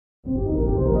Welcome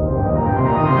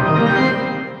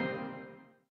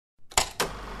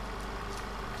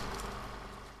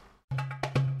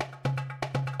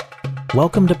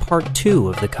to part 2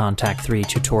 of the Kontakt 3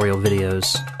 tutorial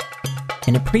videos.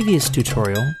 In a previous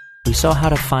tutorial, we saw how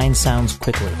to find sounds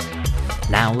quickly.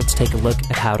 Now let's take a look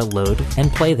at how to load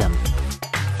and play them.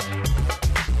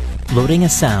 Loading a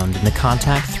sound in the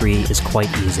Kontakt 3 is quite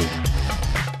easy.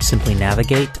 Simply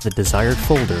navigate to the desired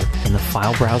folder in the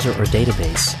file browser or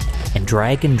database and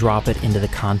drag and drop it into the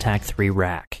Kontakt 3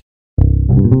 rack.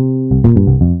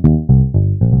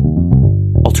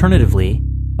 Alternatively,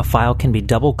 a file can be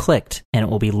double-clicked and it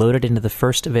will be loaded into the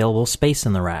first available space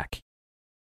in the rack.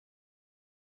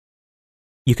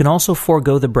 You can also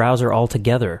forego the browser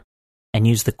altogether and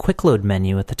use the Quick Load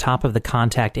menu at the top of the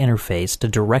Kontakt interface to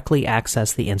directly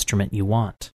access the instrument you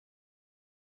want.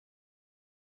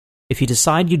 If you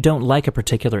decide you don't like a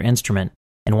particular instrument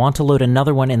and want to load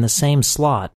another one in the same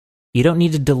slot, you don't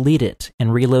need to delete it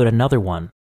and reload another one.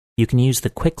 You can use the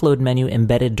Quick Load menu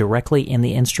embedded directly in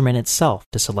the instrument itself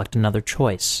to select another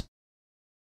choice.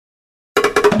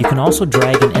 You can also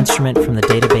drag an instrument from the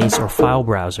database or file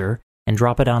browser and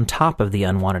drop it on top of the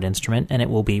unwanted instrument and it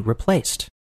will be replaced.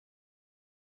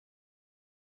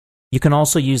 You can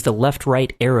also use the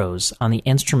left-right arrows on the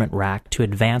instrument rack to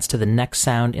advance to the next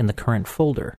sound in the current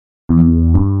folder.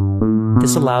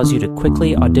 This allows you to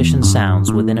quickly audition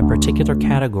sounds within a particular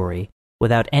category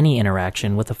without any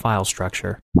interaction with the file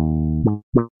structure.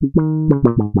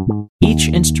 Each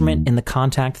instrument in the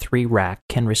Kontakt 3 rack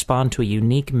can respond to a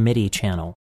unique MIDI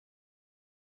channel.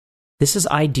 This is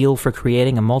ideal for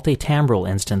creating a multi-timbral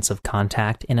instance of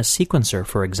Kontakt in a sequencer,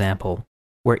 for example,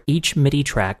 where each MIDI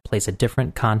track plays a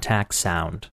different Kontakt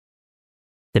sound.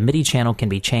 The MIDI channel can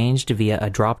be changed via a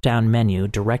drop-down menu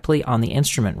directly on the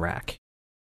instrument rack.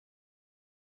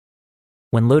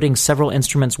 When loading several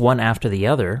instruments one after the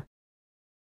other,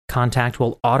 Kontakt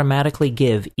will automatically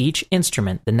give each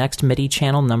instrument the next MIDI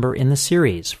channel number in the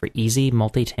series for easy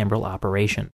multi-timbral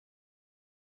operation.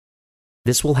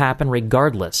 This will happen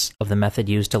regardless of the method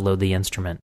used to load the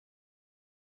instrument.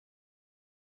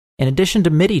 In addition to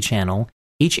MIDI channel,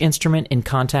 each instrument in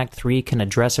Kontakt 3 can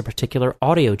address a particular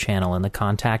audio channel in the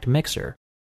Kontakt mixer,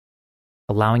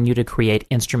 allowing you to create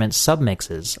instrument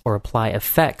submixes or apply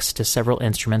effects to several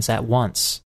instruments at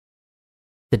once.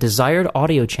 The desired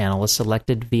audio channel is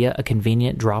selected via a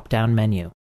convenient drop-down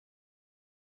menu.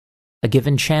 A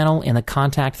given channel in the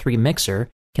Kontakt 3 mixer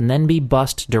can then be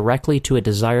bused directly to a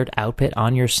desired output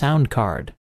on your sound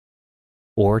card,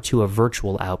 or to a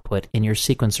virtual output in your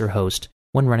sequencer host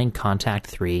when running Kontakt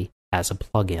 3 as a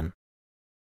plugin.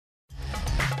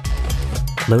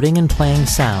 Loading and playing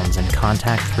sounds in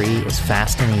Kontakt 3 is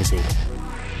fast and easy.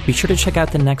 Be sure to check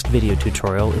out the next video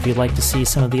tutorial if you'd like to see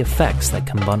some of the effects that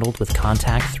come bundled with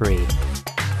Kontakt 3.